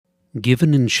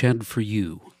Given and shed for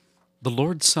you, the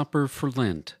Lord's Supper for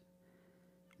Lent,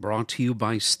 brought to you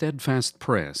by Steadfast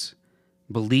Press.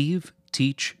 Believe,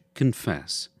 teach,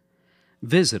 confess.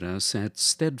 Visit us at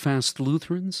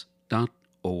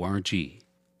steadfastlutherans.org.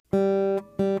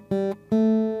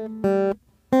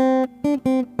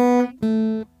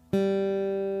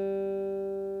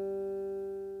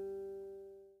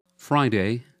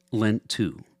 Friday, Lent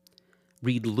 2.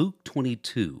 Read Luke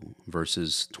 22,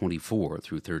 verses 24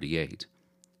 through 38.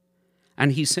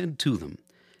 And he said to them,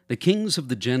 The kings of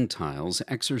the Gentiles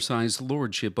exercise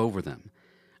lordship over them,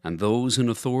 and those in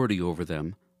authority over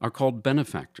them are called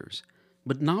benefactors.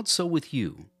 But not so with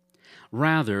you.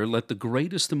 Rather, let the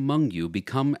greatest among you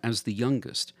become as the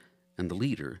youngest, and the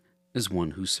leader as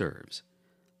one who serves.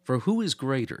 For who is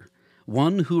greater,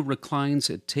 one who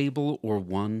reclines at table or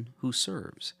one who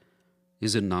serves?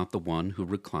 Is it not the one who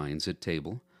reclines at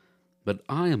table? But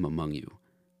I am among you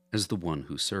as the one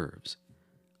who serves.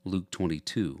 Luke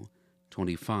 22,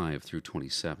 25 through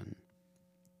 27.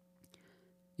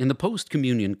 In the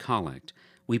post-communion collect,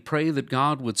 we pray that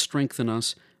God would strengthen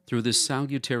us through this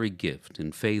salutary gift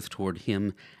in faith toward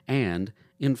Him and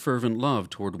in fervent love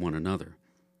toward one another.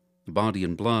 The body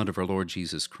and blood of our Lord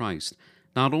Jesus Christ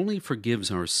not only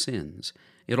forgives our sins,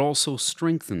 it also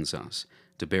strengthens us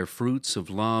to bear fruits of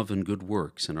love and good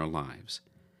works in our lives.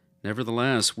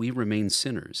 Nevertheless, we remain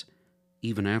sinners,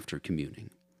 even after communing.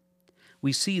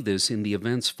 We see this in the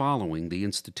events following the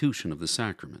institution of the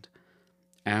sacrament.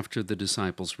 After the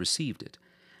disciples received it,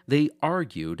 they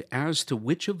argued as to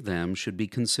which of them should be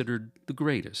considered the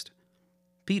greatest.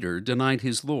 Peter denied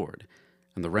his Lord,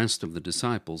 and the rest of the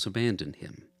disciples abandoned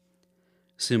him.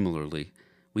 Similarly,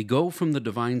 we go from the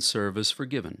divine service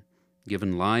forgiven,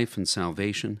 given life and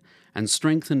salvation, and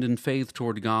strengthened in faith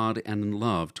toward God and in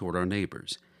love toward our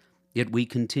neighbors. Yet we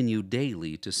continue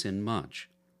daily to sin much.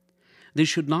 This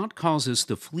should not cause us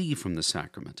to flee from the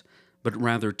sacrament, but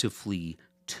rather to flee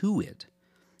to it,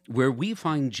 where we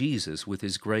find Jesus with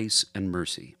His grace and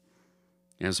mercy.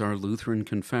 As our Lutheran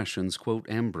confessions quote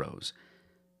Ambrose,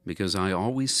 "Because I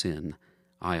always sin,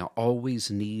 I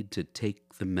always need to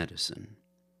take the medicine."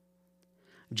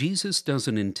 Jesus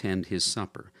doesn't intend His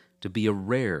supper to be a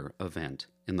rare event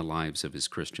in the lives of His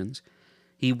Christians.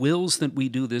 He wills that we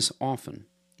do this often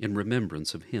in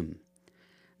remembrance of Him.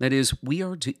 That is, we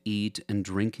are to eat and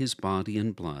drink His body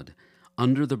and blood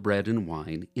under the bread and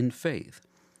wine in faith,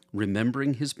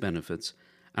 remembering His benefits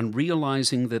and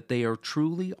realizing that they are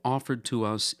truly offered to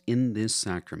us in this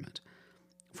sacrament.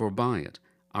 For by it,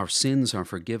 our sins are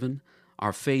forgiven,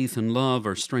 our faith and love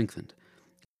are strengthened,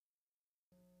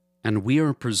 and we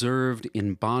are preserved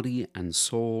in body and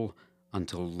soul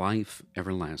until life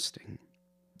everlasting.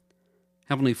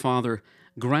 Heavenly Father,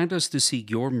 grant us to seek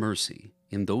Your mercy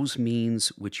in those means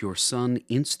which Your Son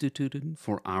instituted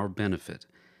for our benefit,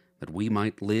 that we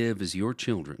might live as Your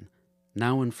children,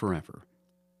 now and forever.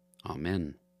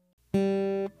 Amen.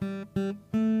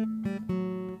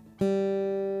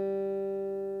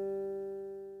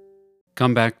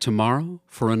 Come back tomorrow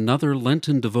for another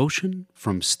Lenten devotion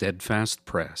from Steadfast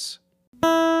Press.